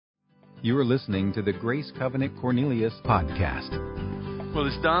You are listening to the Grace Covenant Cornelius podcast. Well,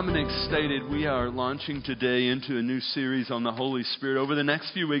 as Dominic stated, we are launching today into a new series on the Holy Spirit. Over the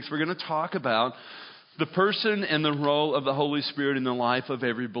next few weeks, we're going to talk about the person and the role of the Holy Spirit in the life of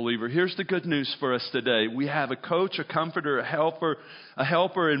every believer. Here's the good news for us today. We have a coach, a comforter, a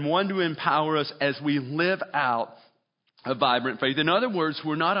helper, and one to empower us as we live out a vibrant faith. In other words,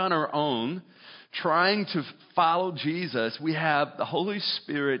 we're not on our own trying to follow Jesus. We have the Holy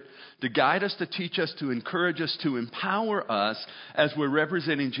Spirit to guide us, to teach us, to encourage us, to empower us as we're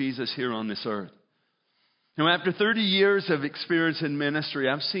representing Jesus here on this earth. Now, after 30 years of experience in ministry,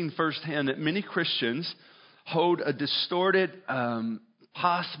 I've seen firsthand that many Christians hold a distorted,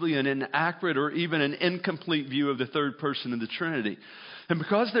 possibly an inaccurate or even an incomplete view of the third person of the Trinity. And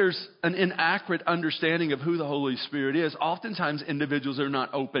because there's an inaccurate understanding of who the Holy Spirit is, oftentimes individuals are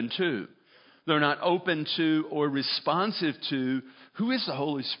not open to. They're not open to or responsive to who is the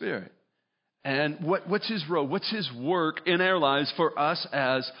Holy Spirit and what's His role, what's His work in our lives for us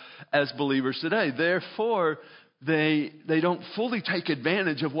as believers today. Therefore, they don't fully take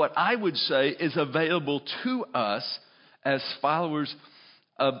advantage of what I would say is available to us as followers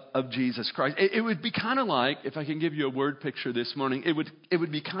of Jesus Christ. It would be kind of like, if I can give you a word picture this morning, it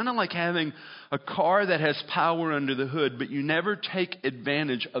would be kind of like having a car that has power under the hood, but you never take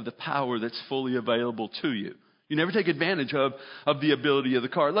advantage of the power that's fully available to you. You never take advantage of the ability of the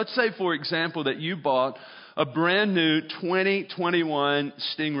car. Let's say, for example, that you bought a brand new 2021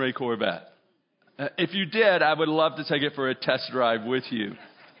 Stingray Corvette. If you did, I would love to take it for a test drive with you.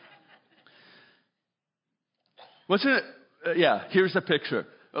 Here's the picture.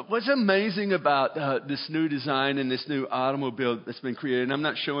 What's amazing about this new design and this new automobile that's been created, and I'm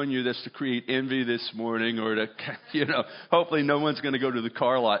not showing you this to create envy this morning or to, hopefully no one's going to go to the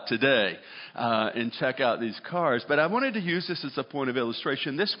car lot today and check out these cars. But I wanted to use this as a point of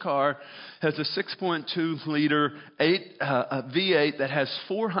illustration. This car has a 6.2 liter V8 that has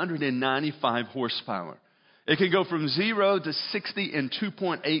 495 horsepower. It can go from 0 to 60 in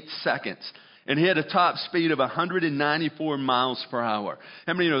 2.8 seconds. And he had a top speed of 194 miles per hour.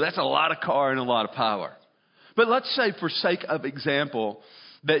 How many that's a lot of car and a lot of power. But let's say, for sake of example,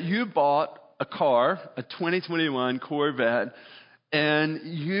 that you bought a car, a 2021 Corvette, and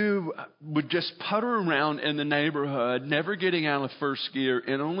you would just putter around in the neighborhood, never getting out of first gear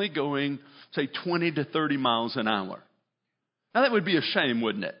and only going, say, 20 to 30 miles an hour. Now, that would be a shame,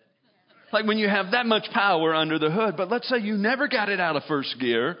 wouldn't it? Like when you have that much power under the hood. But let's say you never got it out of first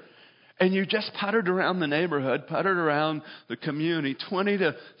gear, and you just puttered around the neighborhood, puttered around the community, 20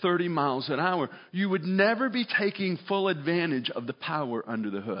 to 30 miles an hour. You would never be taking full advantage of the power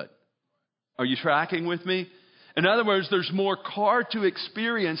under the hood. Are you tracking with me? In other words, there's more car to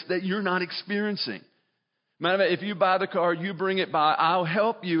experience that you're not experiencing. Matter of fact, if you buy the car, you bring it by, I'll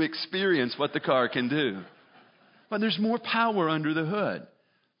help you experience what the car can do. But there's more power under the hood.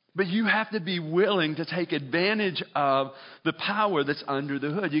 But you have to be willing to take advantage of the power that's under the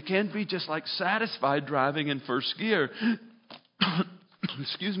hood. You can't be just like satisfied driving in first gear.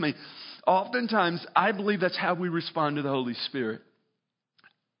 Excuse me. Oftentimes, I believe that's how we respond to the Holy Spirit.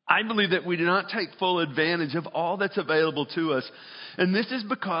 I believe that we do not take full advantage of all that's available to us. And this is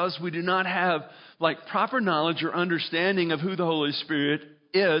because we do not have proper knowledge or understanding of who the Holy Spirit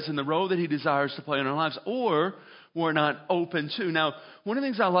is and the role that He desires to play in our lives, or we're not open to. Now, one of the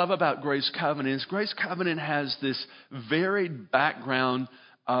things I love about Grace Covenant is Grace Covenant has this varied background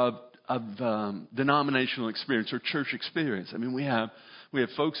of denominational experience or church experience. I mean, we have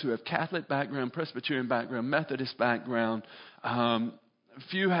folks who have Catholic background, Presbyterian background, Methodist background. A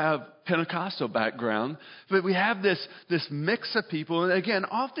few have Pentecostal background, but we have this mix of people. And again,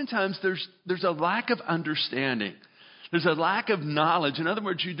 oftentimes there's a lack of understanding. There's a lack of knowledge. In other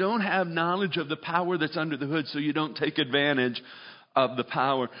words, you don't have knowledge of the power that's under the hood, so you don't take advantage of the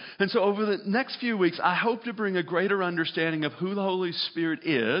power. And so over the next few weeks, I hope to bring a greater understanding of who the Holy Spirit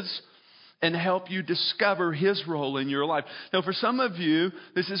is and help you discover His role in your life. Now, for some of you,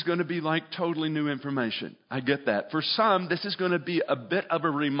 this is going to be like totally new information. I get that. For some, this is going to be a bit of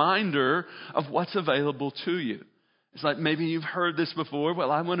a reminder of what's available to you. It's like maybe you've heard this before. Well,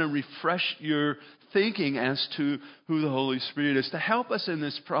 I want to refresh your thinking as to who the Holy Spirit is. To help us in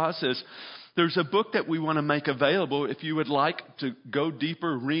this process, there's a book that we want to make available if you would like to go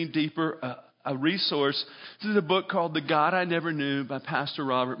deeper, read deeper, a resource. This is a book called The God I Never Knew by Pastor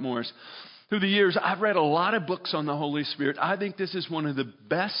Robert Morris. Through the years, I've read a lot of books on the Holy Spirit. I think this is one of the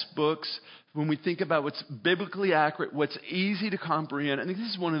best books when we think about what's biblically accurate, what's easy to comprehend. I think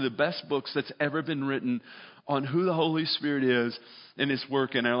this is one of the best books that's ever been written on who the Holy Spirit is and His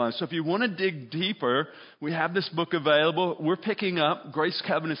work in our lives. So if you want to dig deeper, we have this book available. We're picking up, Grace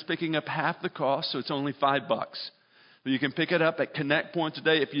Covenant's picking up half the cost, so it's only $5. But you can pick it up at Connect Point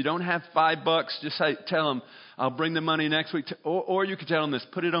today. If you don't have $5, just tell them, I'll bring the money next week. Or you can tell them this,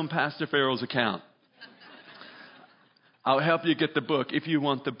 put it on Pastor Farrell's account. I'll help you get the book if you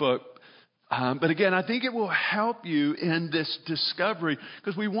want the book. But again, I think it will help you in this discovery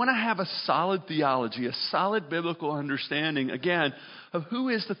because we want to have a solid theology, a solid biblical understanding, again, of who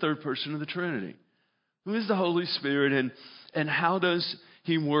is the third person of the Trinity. Who is the Holy Spirit and how does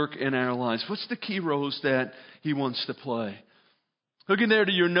He work in our lives? What's the key roles that He wants to play? Looking there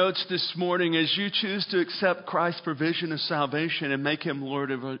to your notes this morning, as you choose to accept Christ's provision of salvation and make Him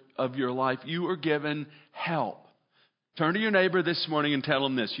Lord of your life, you are given help. Turn to your neighbor this morning and tell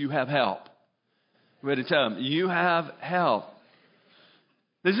them this, you have help. Ready to tell them, you have help.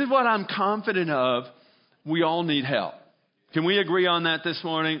 This is what I'm confident of. We all need help. Can we agree on that this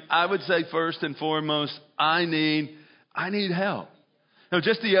morning? I would say first and foremost, I need help. Now,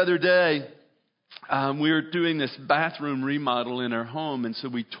 just the other day, we were doing this bathroom remodel in our home, and so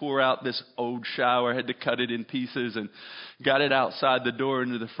we tore out this old shower, had to cut it in pieces and got it outside the door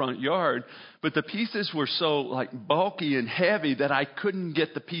into the front yard. But the pieces were so bulky and heavy that I couldn't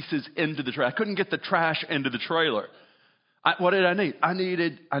get the pieces into the trash. I couldn't get the trash into the trailer. What did I need? I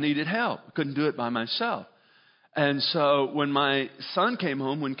needed help. I couldn't do it by myself. And so when my son came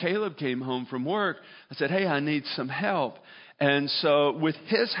home, when Caleb came home from work, I said, hey, I need some help. And so with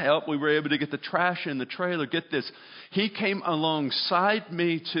his help, we were able to get the trash in the trailer. Get this. He came alongside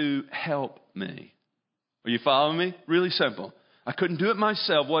me to help me. Are you following me? Really simple. I couldn't do it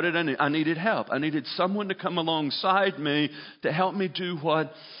myself. What did I need? I needed help. I needed someone to come alongside me to help me do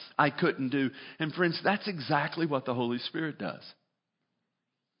what I couldn't do. And friends, that's exactly what the Holy Spirit does.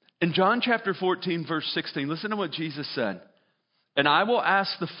 In John chapter 14, verse 16, listen to what Jesus said. And I will ask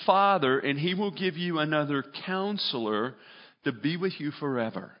the Father, and He will give you another counselor to be with you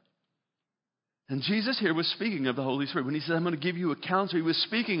forever. And Jesus here was speaking of the Holy Spirit. When He said, I'm going to give you a counselor, He was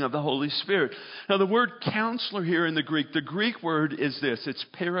speaking of the Holy Spirit. Now, the word counselor here in the Greek word is this. It's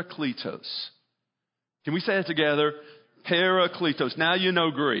parakletos. Can we say it together? Parakletos. Now you know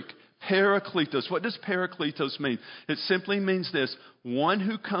Greek. Parakletos. What does parakletos mean? It simply means this. One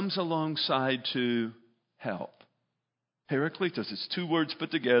who comes alongside to help. Parakletos. It's two words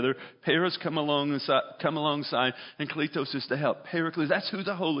put together. Paras come alongside, and kletos is to help. Parakletos. That's who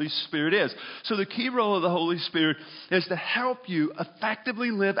the Holy Spirit is. So the key role of the Holy Spirit is to help you effectively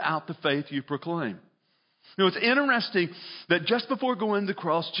live out the faith you proclaim. You know, it's interesting that just before going to the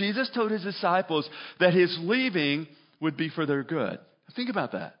cross, Jesus told His disciples that His leaving would be for their good. Think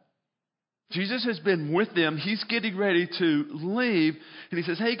about that. Jesus has been with them. He's getting ready to leave. And He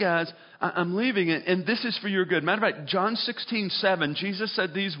says, hey guys, I'm leaving and this is for your good. Matter of fact, John 16:7, Jesus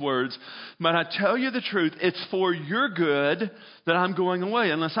said these words, but I tell you the truth, it's for your good that I'm going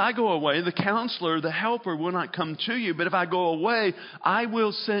away. Unless I go away, the counselor, the helper will not come to you. But if I go away, I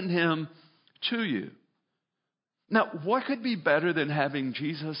will send Him to you. Now, what could be better than having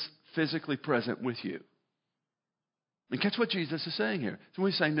Jesus physically present with you? And catch what Jesus is saying here. So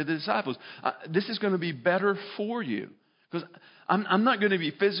He's saying to the disciples, this is going to be better for you. Because I'm not going to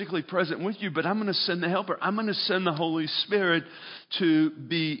be physically present with you, but I'm going to send the helper. I'm going to send the Holy Spirit to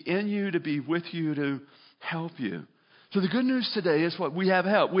be in you, to be with you, to help you. So the good news today is what? We have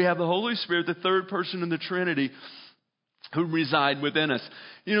help. We have the Holy Spirit, the third person in the Trinity, who reside within us.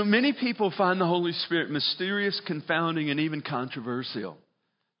 You know, many people find the Holy Spirit mysterious, confounding, and even controversial.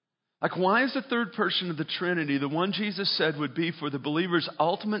 Like, why is the third person of the Trinity, the one Jesus said would be for the believer's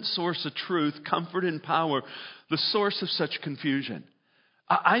ultimate source of truth, comfort, and power, the source of such confusion?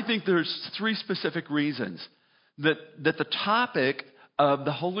 I think there's three specific reasons that the topic of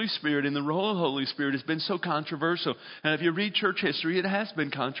the Holy Spirit and the role of the Holy Spirit has been so controversial. And if you read church history, it has been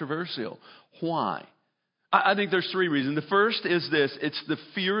controversial. Why? I think there's three reasons. The first is this. It's the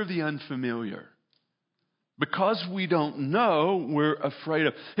fear of the unfamiliar. Because we don't know, we're afraid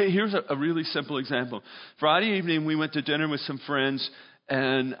of. Hey, here's a really simple example. Friday evening, we went to dinner with some friends,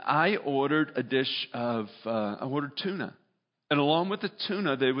 and I ordered a dish of, tuna. And along with the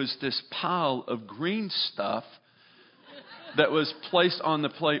tuna, there was this pile of green stuff that was placed on the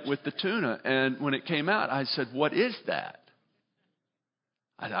plate with the tuna. And when it came out, I said, what is that?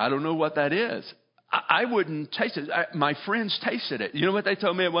 I don't know what that is. I wouldn't taste it. My friends tasted it. You know what they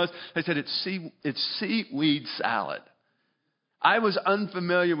told me it was? They said it's seaweed salad. I was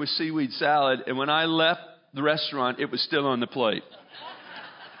unfamiliar with seaweed salad, and when I left the restaurant, it was still on the plate.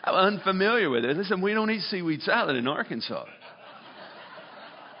 I was unfamiliar with it. Listen, we don't eat seaweed salad in Arkansas.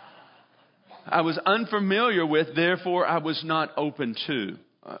 I was unfamiliar with, therefore I was not open to.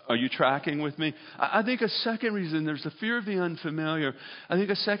 Are you tracking with me? I think a second reason, there's the fear of the unfamiliar. I think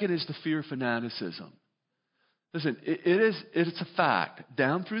a second is the fear of fanaticism. Listen, it's a fact.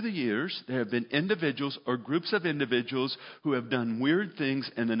 Down through the years, there have been individuals or groups of individuals who have done weird things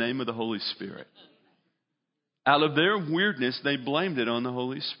in the name of the Holy Spirit. Out of their weirdness, they blamed it on the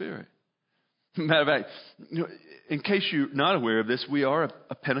Holy Spirit. Matter of fact, in case you're not aware of this, we are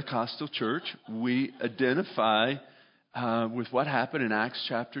a Pentecostal church. We identify with what happened in Acts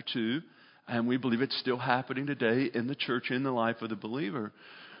chapter 2, and we believe it's still happening today in the church, in the life of the believer.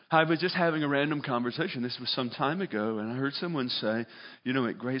 I was just having a random conversation. This was some time ago, and I heard someone say,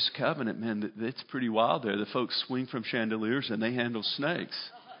 at Grace Covenant, man, it's pretty wild there. The folks swing from chandeliers and they handle snakes.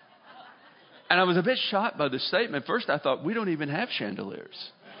 And I was a bit shocked by the statement. First, I thought, we don't even have chandeliers.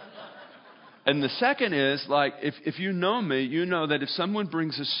 And the second is, if you know me, you know that if someone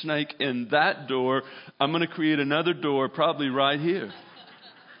brings a snake in that door, I'm going to create another door probably right here.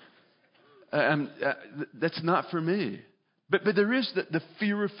 That's not for me. But there is the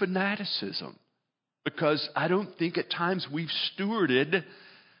fear of fanaticism, because I don't think at times we've stewarded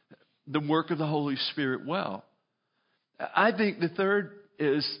the work of the Holy Spirit well. I think the third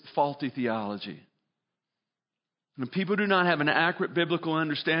is faulty theology. When people do not have an accurate biblical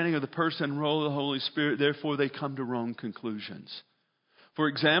understanding of the person and role of the Holy Spirit, therefore they come to wrong conclusions. For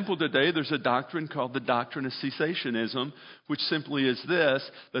example, today there's a doctrine called the doctrine of cessationism, which simply is this,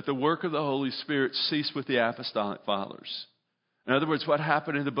 that the work of the Holy Spirit ceased with the apostolic fathers. In other words, what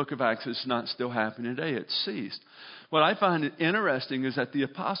happened in the book of Acts is not still happening today. It ceased. What I find interesting is that the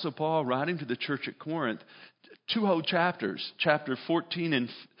Apostle Paul, writing to the church at Corinth, 2 whole chapters, chapter 12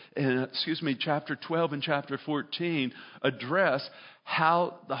 and chapter 14, address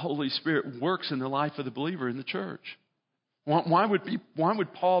how the Holy Spirit works in the life of the believer in the church. Why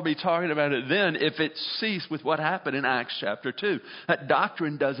would Paul be talking about it then if it ceased with what happened in Acts chapter 2? That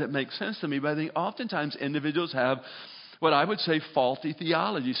doctrine doesn't make sense to me, but I think oftentimes individuals have what I would say faulty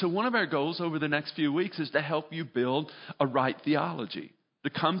theology. So one of our goals over the next few weeks is to help you build a right theology, to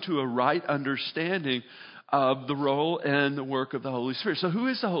come to a right understanding of the role and the work of the Holy Spirit. So who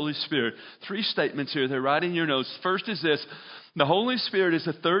is the Holy Spirit? 3 statements here. They're right in your notes. First is this: the Holy Spirit is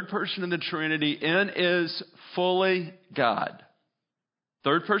the third person in the Trinity and is fully God.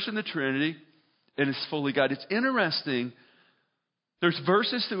 Third person in the Trinity and is fully God. It's interesting. There's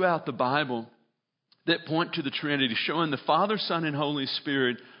verses throughout the Bible that point to the Trinity, showing the Father, Son, and Holy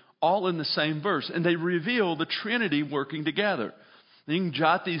Spirit all in the same verse. And they reveal the Trinity working together. You can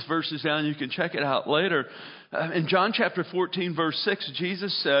jot these verses down. You can check it out later. In John chapter 14, verse 6,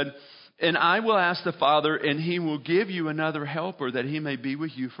 Jesus said, "And I will ask the Father, and He will give you another helper, that He may be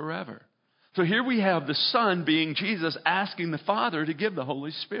with you forever." So here we have the Son, being Jesus, asking the Father to give the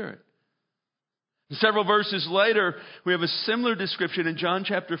Holy Spirit. Several verses later, we have a similar description in John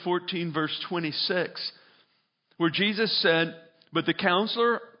chapter 14, verse 26, where Jesus said, "But the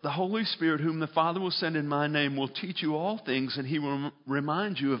Counselor, the Holy Spirit, whom the Father will send in my name, will teach you all things, and He will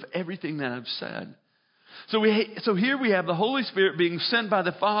remind you of everything that I've said." So here we have the Holy Spirit being sent by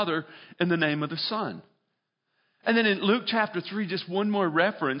the Father in the name of the Son. And then in Luke chapter 3, just one more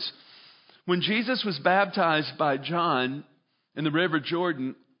reference. When Jesus was baptized by John in the river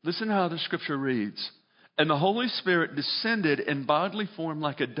Jordan, listen to how the scripture reads. "And the Holy Spirit descended in bodily form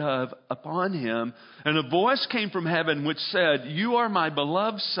like a dove upon him. And a voice came from heaven which said, 'You are my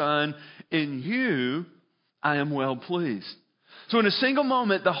beloved Son, in you I am well pleased.'" So in a single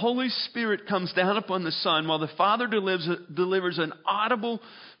moment, the Holy Spirit comes down upon the Son while the Father delivers an audible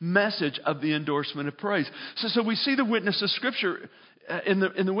message of the endorsement of praise. So we see the witness of Scripture, in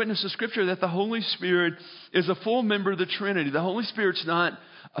the witness of Scripture, that the Holy Spirit is a full member of the Trinity. The Holy Spirit's not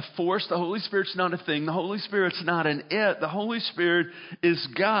a force. The Holy Spirit's not a thing. The Holy Spirit's not an it. The Holy Spirit is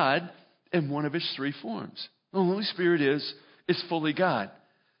God in one of His 3 forms. The Holy Spirit is fully God.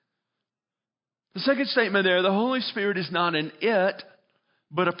 The second statement there, the Holy Spirit is not an it,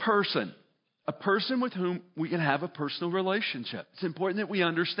 but a person. A person with whom we can have a personal relationship. It's important that we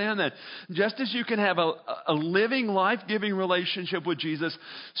understand that. Just as you can have a living, life-giving relationship with Jesus,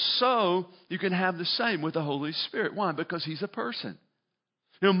 so you can have the same with the Holy Spirit. Why? Because He's a person.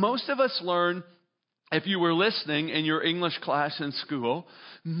 Most of us learn, if you were listening in your English class in school,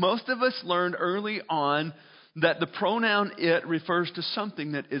 most of us learned early on that the pronoun it refers to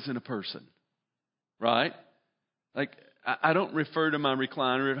something that isn't a person. Right? Like, I don't refer to my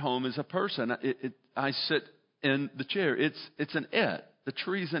recliner at home as a person. I sit in the chair. It's an it. The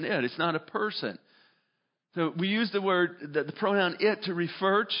tree's an it. It's not a person. So we use the pronoun it to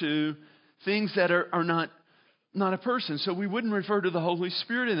refer to things that are not not a person. So we wouldn't refer to the Holy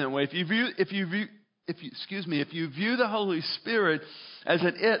Spirit in that way. If you view the Holy Spirit as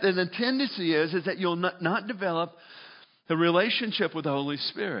an it, then the tendency is that you'll not develop the relationship with the Holy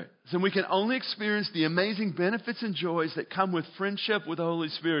Spirit. So we can only experience the amazing benefits and joys that come with friendship with the Holy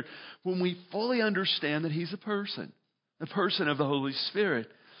Spirit when we fully understand that He's a person, the person of the Holy Spirit.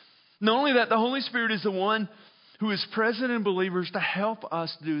 Not only that, the Holy Spirit is the one who is present in believers to help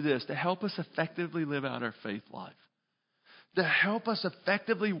us do this, to help us effectively live out our faith life, to help us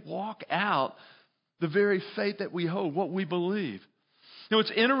effectively walk out the very faith that we hold, what we believe. You know,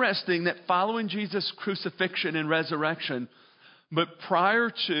 it's interesting that following Jesus' crucifixion and resurrection, but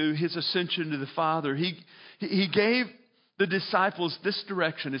prior to His ascension to the Father, He gave the disciples this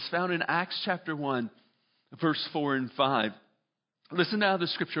direction. It's found in Acts chapter 1, verse 4 and 5. Listen to how the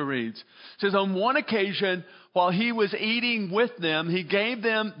scripture reads. It says, on one occasion, while He was eating with them, He gave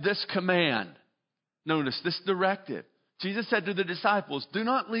them this command. Notice this directive. Jesus said to the disciples, do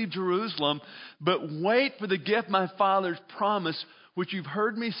not leave Jerusalem, but wait for the gift my Father's promised, which you've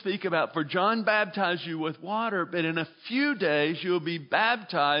heard me speak about. For John baptized you with water, but in a few days you will be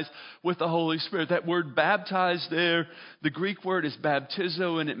baptized with the Holy Spirit. That word baptized there, the Greek word is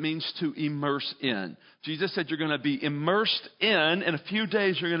baptizo, and it means to immerse in. Jesus said you're going to be immersed in a few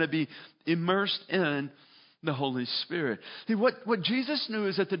days you're going to be immersed in the Holy Spirit. See, what Jesus knew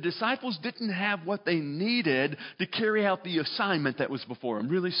is that the disciples didn't have what they needed to carry out the assignment that was before them.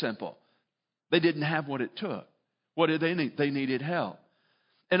 Really simple. They didn't have what it took. What did they need? They needed help.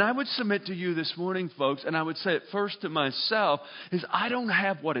 And I would submit to you this morning, folks, and I would say it first to myself, is I don't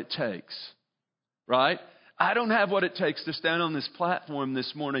have what it takes, right? I don't have what it takes to stand on this platform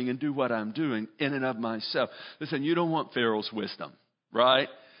this morning and do what I'm doing in and of myself. Listen, you don't want Pharaoh's wisdom, right?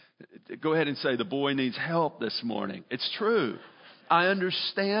 Go ahead and say, the boy needs help this morning. It's true. I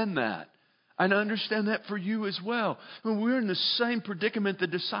understand that. And I understand that for you as well. When we're in the same predicament the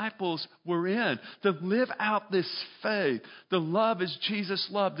disciples were in, to live out this faith, to love as Jesus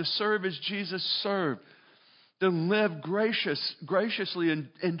loved, to serve as Jesus served, to live graciously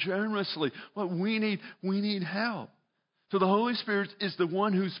and generously. What we need help. So the Holy Spirit is the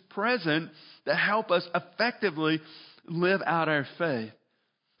one who's present to help us effectively live out our faith.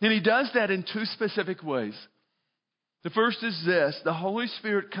 And He does that in two specific ways. The first is this: the Holy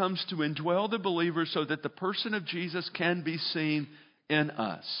Spirit comes to indwell the believer so that the person of Jesus can be seen in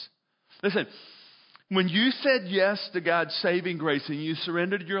us. Listen, when you said yes to God's saving grace and you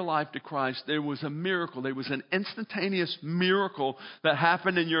surrendered your life to Christ, there was a miracle. There was an instantaneous miracle that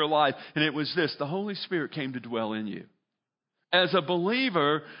happened in your life. And it was this: the Holy Spirit came to dwell in you. As a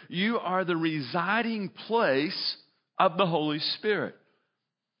believer, you are the residing place of the Holy Spirit.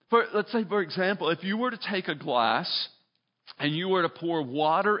 Let's say, for example, if you were to take a glass and you were to pour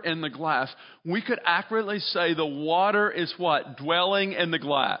water in the glass, we could accurately say the water is what? Dwelling in the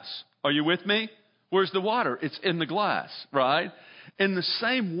glass. Are you with me? Where's the water? It's in the glass, right? In the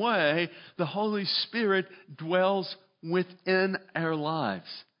same way, the Holy Spirit dwells within our lives.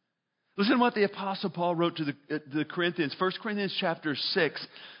 Listen to what the Apostle Paul wrote to the Corinthians. 1 Corinthians chapter 6,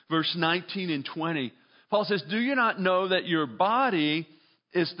 verse 19 and 20. Paul says, do you not know that your body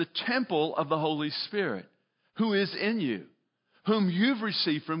is the temple of the Holy Spirit, who is in you, whom you've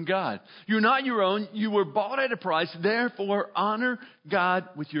received from God? You're not your own. You were bought at a price. Therefore, honor God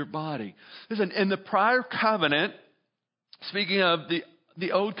with your body. Listen, in the prior covenant, speaking of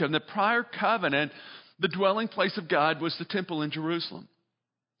the old covenant, the prior covenant, the dwelling place of God was the temple in Jerusalem.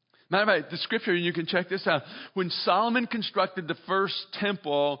 Matter of fact, the scripture, and you can check this out. When Solomon constructed the first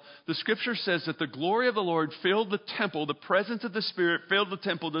temple, the scripture says that the glory of the Lord filled the temple, the presence of the Spirit filled the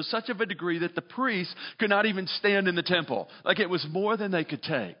temple to such of a degree that the priests could not even stand in the temple. Like it was more than they could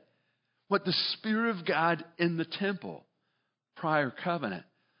take. What the Spirit of God in the temple, prior covenant.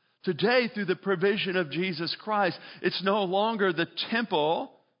 Today, through the provision of Jesus Christ, it's no longer the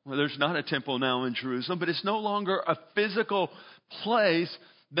temple. Well, there's not a temple now in Jerusalem, but it's no longer a physical place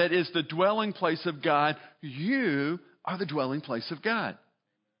that is the dwelling place of God. You are the dwelling place of God.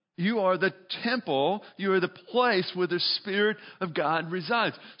 You are the temple. You are the place where the Spirit of God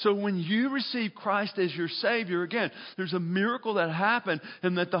resides. So when you receive Christ as your Savior, again, there's a miracle that happened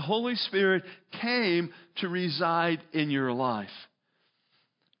and that the Holy Spirit came to reside in your life.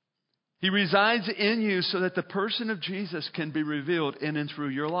 He resides in you so that the person of Jesus can be revealed in and through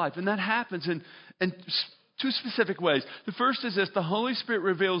your life. And that happens in two specific ways. The first is this: the Holy Spirit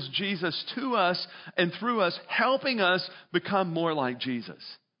reveals Jesus to us and through us, helping us become more like Jesus.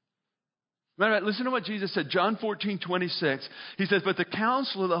 Listen to what Jesus said, John 14:26. He says, but the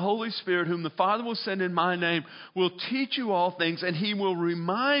Counselor, the Holy Spirit, whom the Father will send in my name, will teach you all things, and He will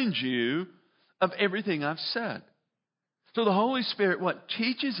remind you of everything I've said. So the Holy Spirit,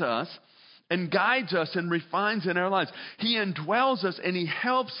 teaches us and guides us and refines in our lives. He indwells us and He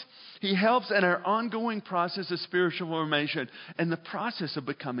helps in our ongoing process of spiritual formation and the process of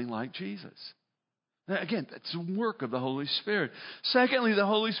becoming like Jesus. Again, that's the work of the Holy Spirit. Secondly, the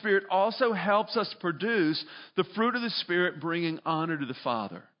Holy Spirit also helps us produce the fruit of the Spirit, bringing honor to the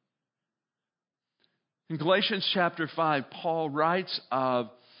Father. In Galatians chapter 5, Paul writes of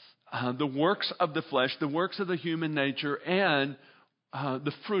the works of the flesh, the works of the human nature, and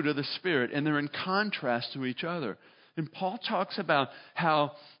the fruit of the Spirit. And they're in contrast to each other. And Paul talks about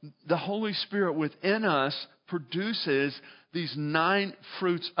how the Holy Spirit within us produces these 9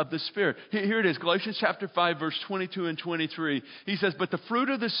 fruits of the Spirit. Here it is, Galatians chapter 5, verse 22 and 23. He says, "But the fruit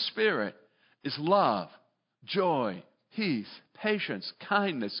of the Spirit is love, joy, peace, patience,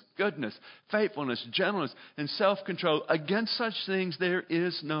 kindness, goodness, faithfulness, gentleness, and self-control. Against such things there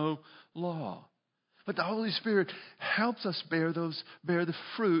is no law." But the Holy Spirit helps us bear the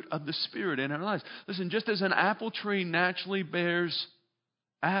fruit of the Spirit in our lives. Listen, just as an apple tree naturally bears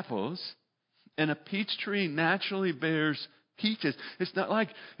apples, and a peach tree naturally bears peaches, it's not like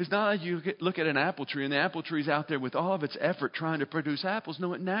you look at an apple tree and the apple tree's out there with all of its effort trying to produce apples.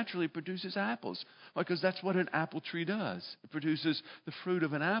 No, it naturally produces apples because that's what an apple tree does. It produces the fruit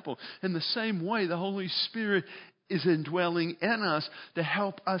of an apple. In the same way, the Holy Spirit is indwelling in us to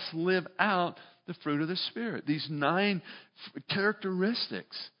help us live out the fruit of the Spirit. These 9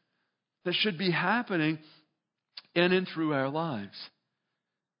 characteristics that should be happening in and through our lives.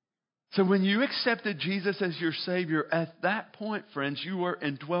 So when you accepted Jesus as your Savior, at that point, friends, you were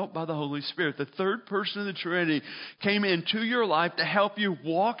indwelt by the Holy Spirit. The third person of the Trinity came into your life to help you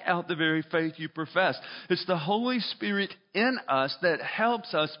walk out the very faith you profess. It's the Holy Spirit in us that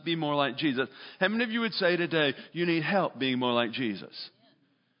helps us be more like Jesus. How many of you would say today, you need help being more like Jesus?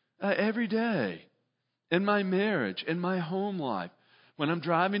 Every day. In my marriage, in my home life. When I'm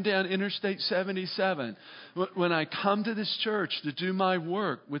driving down Interstate 77, when I come to this church to do my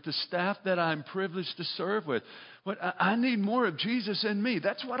work with the staff that I'm privileged to serve with, I need more of Jesus in me.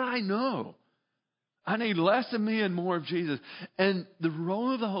 That's what I know. I need less of me and more of Jesus. And the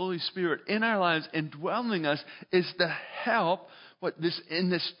role of the Holy Spirit in our lives, indwelling us, is to help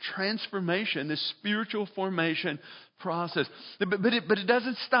in this transformation, this spiritual formation process. But it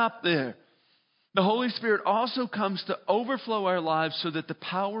doesn't stop there. The Holy Spirit also comes to overflow our lives so that the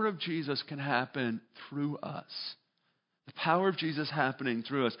power of Jesus can happen through us. The power of Jesus happening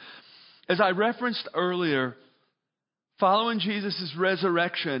through us. As I referenced earlier, following Jesus'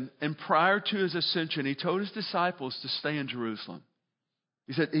 resurrection and prior to His ascension, He told His disciples to stay in Jerusalem.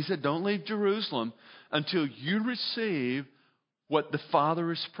 He said, don't leave Jerusalem until you receive what the Father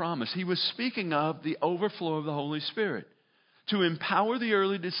has promised. He was speaking of the overflow of the Holy Spirit to empower the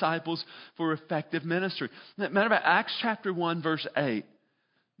early disciples for effective ministry. Matter of fact, Acts chapter 1, verse 8,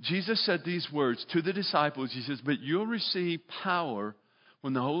 Jesus said these words to the disciples. He says, "But you'll receive power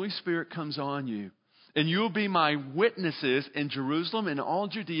when the Holy Spirit comes on you. And you'll be my witnesses in Jerusalem and all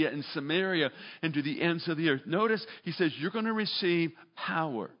Judea and Samaria and to the ends of the earth." Notice, He says, you're going to receive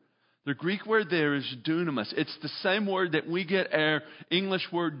power. The Greek word there is dunamis. It's the same word that we get our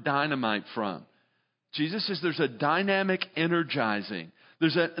English word dynamite from. Jesus says there's a dynamic energizing.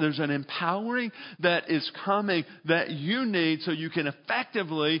 There's an empowering that is coming that you need so you can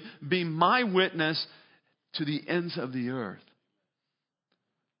effectively be my witness to the ends of the earth.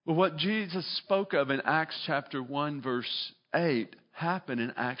 Well, what Jesus spoke of in Acts chapter 1, verse 8 happened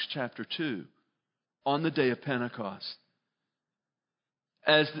in Acts chapter 2 on the day of Pentecost.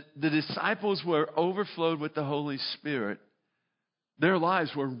 As the disciples were overflowed with the Holy Spirit, their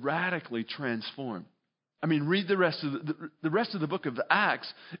lives were radically transformed. I mean, read the rest of the book of the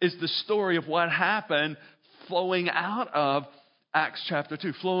Acts is the story of what happened flowing out of Acts chapter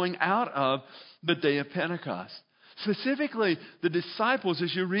 2, flowing out of the day of Pentecost. Specifically, the disciples,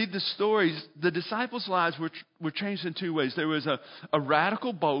 as you read the stories, the disciples' lives were changed in 2 ways. There was a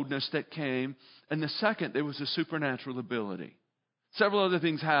radical boldness that came, and the second, there was a supernatural ability. Several other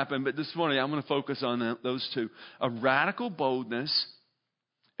things happened, but this morning I'm going to focus on those 2. A radical boldness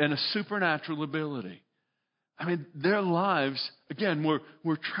and a supernatural ability. I mean, their lives, again,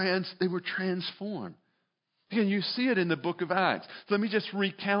 were transformed. Again, you see it in the book of Acts. So let me just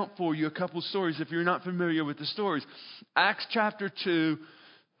recount for you a couple stories if you're not familiar with the stories. Acts chapter 2,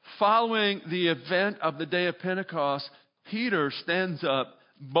 following the event of the day of Pentecost, Peter stands up,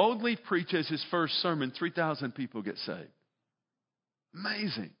 boldly preaches his first sermon. 3,000 people get saved.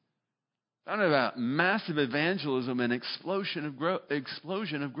 Amazing. Talking about massive evangelism and explosion of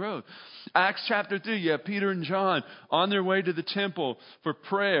growth. Acts chapter 3, you have Peter and John on their way to the temple for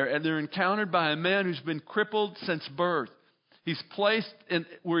prayer, and they're encountered by a man who's been crippled since birth. He's placed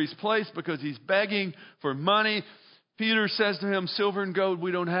where he's placed because he's begging for money. Peter says to him, "Silver and gold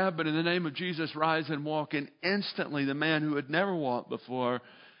we don't have, but in the name of Jesus, rise and walk." And instantly, the man who had never walked before,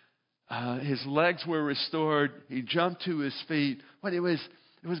 his legs were restored. He jumped to his feet. But it was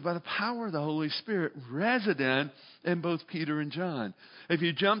by the power of the Holy Spirit resident in both Peter and John. If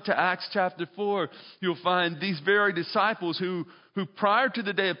you jump to Acts chapter 4, you'll find these very disciples who prior to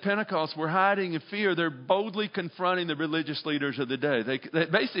the day of Pentecost were hiding in fear. They're boldly confronting the religious leaders of the day. They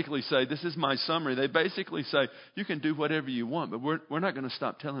basically say, this is my summary, they basically say, you can do whatever you want, but we're not going to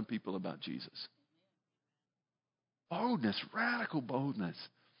stop telling people about Jesus. Boldness, radical boldness.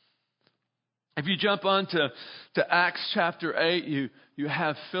 If you jump on to Acts chapter 8, you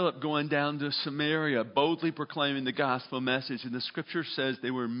have Philip going down to Samaria, boldly proclaiming the gospel message. And the scripture says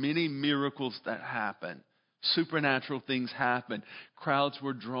there were many miracles that happened. Supernatural things happened. Crowds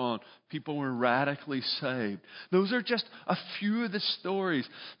were drawn. People were radically saved. Those are just a few of the stories.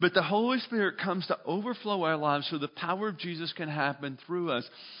 But the Holy Spirit comes to overflow our lives so the power of Jesus can happen through us.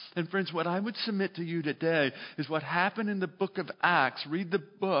 And friends, what I would submit to you today is what happened in the book of Acts. Read the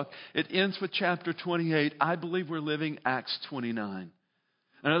book. It ends with chapter 28. I believe we're living Acts 29.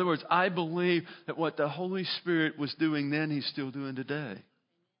 In other words, I believe that what the Holy Spirit was doing then, He's still doing today.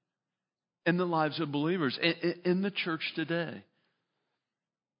 In the lives of believers, in the church today.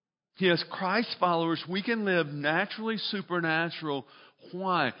 As Christ followers, we can live naturally supernatural.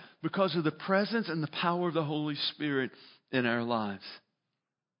 Why? Because of the presence and the power of the Holy Spirit in our lives.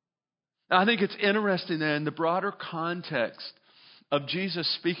 Now, I think it's interesting that in the broader context of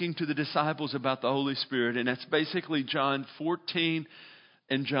Jesus speaking to the disciples about the Holy Spirit, and that's basically John 14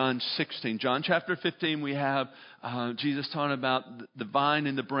 and John 16. John chapter 15, we have Jesus talking about the vine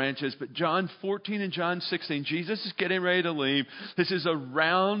and the branches. But John 14 and John 16, Jesus is getting ready to leave. This is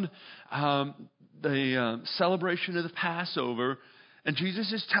around the celebration of the Passover. And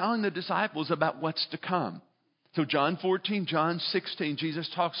Jesus is telling the disciples about what's to come. So John 14, John 16, Jesus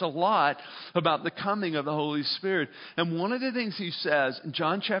talks a lot about the coming of the Holy Spirit. And one of the things He says in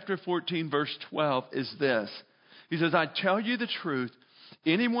John chapter 14, verse 12 is this. He says, "I tell you the truth.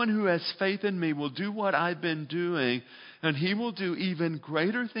 Anyone who has faith in me will do what I've been doing, and he will do even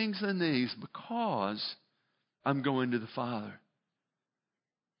greater things than these because I'm going to the Father."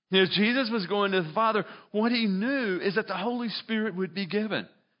 As Jesus was going to the Father, what He knew is that the Holy Spirit would be given.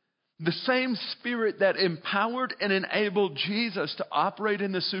 The same Spirit that empowered and enabled Jesus to operate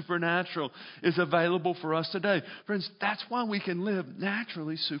in the supernatural is available for us today. Friends, that's why we can live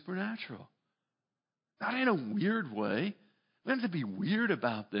naturally supernatural. Not in a weird way. We don't have to be weird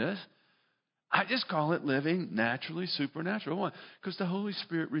about this. I just call it living naturally supernatural. Why? Because the Holy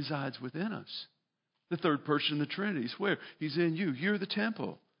Spirit resides within us. The third person of the Trinity is where? He's in you. You're the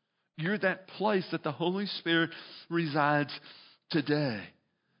temple. You're that place that the Holy Spirit resides today.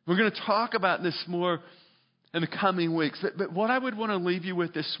 We're going to talk about this more in the coming weeks. But what I would want to leave you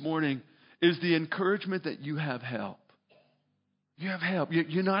with this morning is the encouragement that you have help. You have help.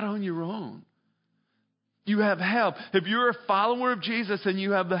 You're not on your own. You have help. If you're a follower of Jesus, then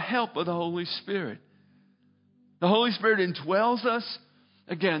you have the help of the Holy Spirit. The Holy Spirit indwells us,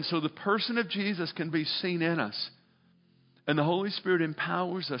 again, so the person of Jesus can be seen in us. And the Holy Spirit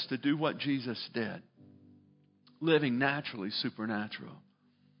empowers us to do what Jesus did, living naturally supernatural.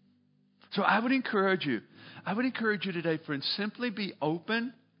 So I would encourage you today, friends, simply be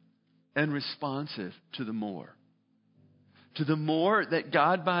open and responsive to the more. To the more that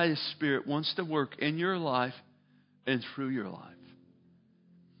God by His Spirit wants to work in your life and through your life.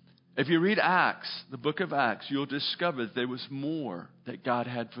 If you read Acts, the book of Acts, you'll discover that there was more that God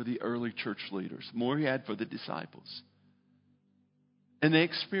had for the early church leaders, more He had for the disciples. And they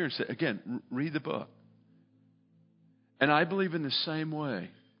experienced it. Again, read the book. And I believe in the same way.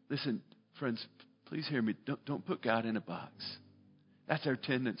 Listen, friends, please hear me. Don't put God in a box. That's our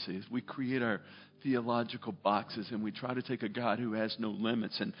tendency, is we create our theological boxes and we try to take a God who has no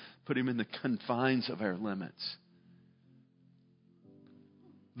limits and put Him in the confines of our limits.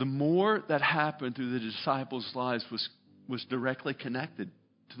 The more that happened through the disciples' lives was directly connected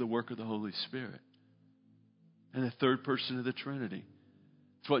to the work of the Holy Spirit and the third person of the Trinity.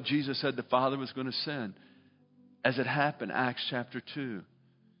 It's what Jesus said the Father was going to send. As it happened, Acts chapter 2,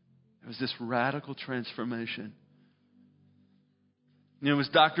 it was this radical transformation. It was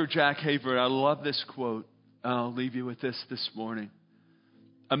Dr. Jack Hayford. I love this quote. I'll leave you with this morning.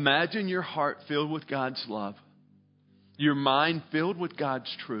 Imagine your heart filled with God's love, your mind filled with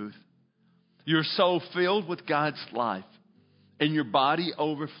God's truth, Your soul filled with God's life, and your body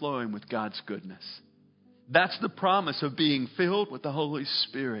overflowing with God's goodness. That's the promise of being filled with the Holy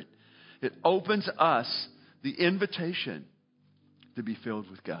Spirit. It opens us the invitation to be filled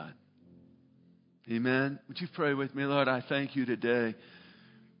with God. Amen. Would you pray with me? Lord, I thank you today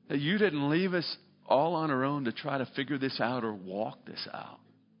that you didn't leave us all on our own to try to figure this out or walk this out.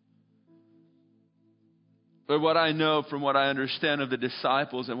 But what I know from what I understand of the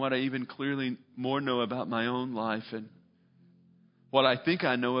disciples and what I even clearly more know about my own life and what I think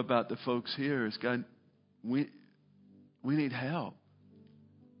I know about the folks here is, God, we need help.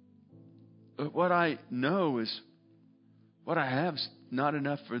 But what I know is what I have is not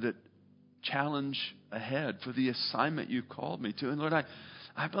enough for the challenge ahead, for the assignment you called me to. And Lord,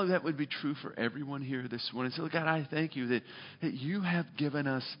 I believe that would be true for everyone here this morning. So God, I thank you that you have given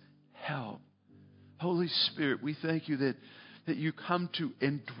us help. Holy Spirit, we thank you that you come to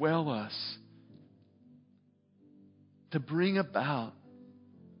indwell us, to bring about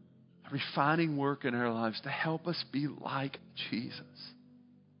a refining work in our lives, to help us be like Jesus.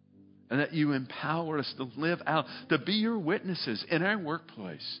 And that you empower us to live out, to be your witnesses in our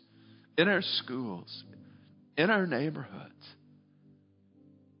workplace, in our schools, in our neighborhoods.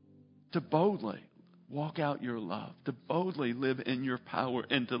 To boldly walk out your love, to boldly live in your power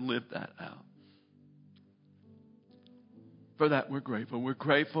and to live that out. For that we're grateful. We're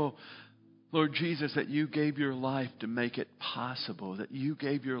grateful, Lord Jesus, that you gave your life to make it possible, that you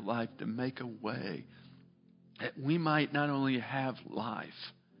gave your life to make a way, that we might not only have life,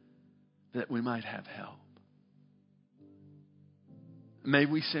 that we might have help. May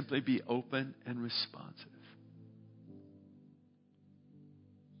we simply be open and responsive.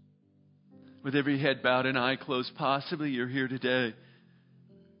 With every head bowed and eye closed, possibly you're here today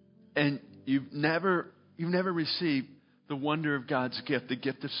and you've never received the wonder of God's gift, the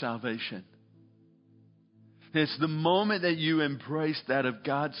gift of salvation. And it's the moment that you embrace that of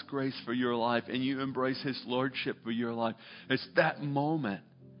God's grace for your life and you embrace His Lordship for your life. It's that moment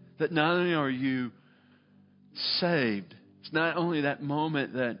that not only are you saved, it's not only that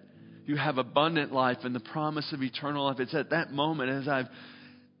moment that you have abundant life and the promise of eternal life. It's at that moment, as I've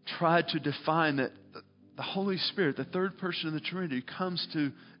tried to define, that the Holy Spirit, the third person of the Trinity, comes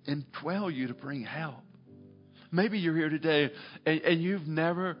to indwell you to bring help. Maybe you're here today and you've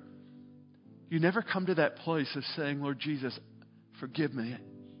never come to that place of saying, Lord Jesus, forgive me,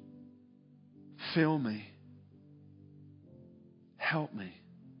 fill me, help me.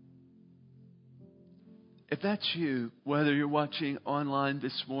 If that's you, whether you're watching online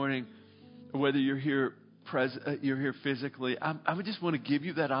this morning or whether you're here physically, I would just want to give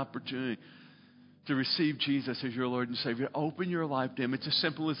you that opportunity to receive Jesus as your Lord and Savior. Open your life to Him. It's as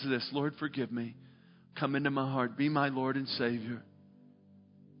simple as this. Lord, forgive me. Come into my heart. Be my Lord and Savior.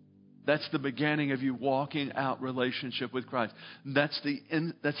 That's the beginning of you walking out relationship with Christ. That's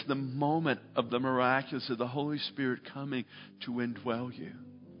the moment of the miraculous of the Holy Spirit coming to indwell you.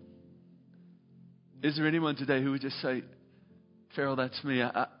 Is there anyone today who would just say, Farrell, that's me.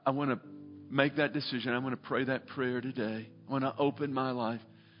 I want to make that decision. I want to pray that prayer today. I want to open my life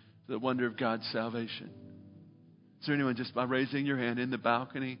to the wonder of God's salvation. Is there anyone just by raising your hand in the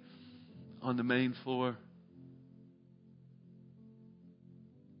balcony, on the main floor?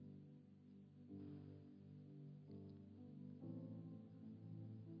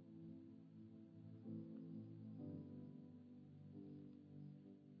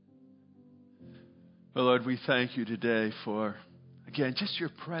 Well, Lord, we thank you today for, again, just your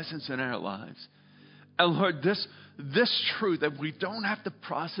presence in our lives. And Lord, this truth that we don't have to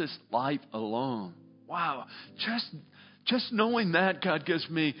process life alone. Wow. Just knowing that, God, gives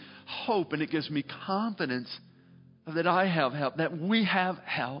me hope and it gives me confidence that I have help, that we have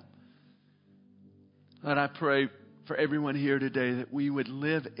help. And I pray for everyone here today that we would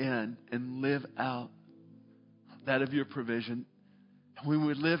live in and live out that of your provision. We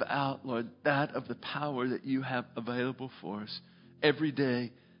would live out, Lord, that of the power that you have available for us every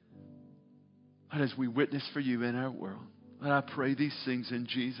day. Lord, as we witness for you in our world. Lord, I pray these things in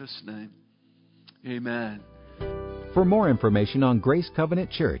Jesus' name. Amen. For more information on Grace Covenant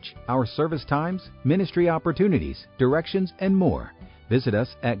Church, our service times, ministry opportunities, directions, and more, visit us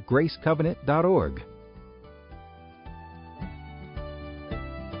at gracecovenant.org.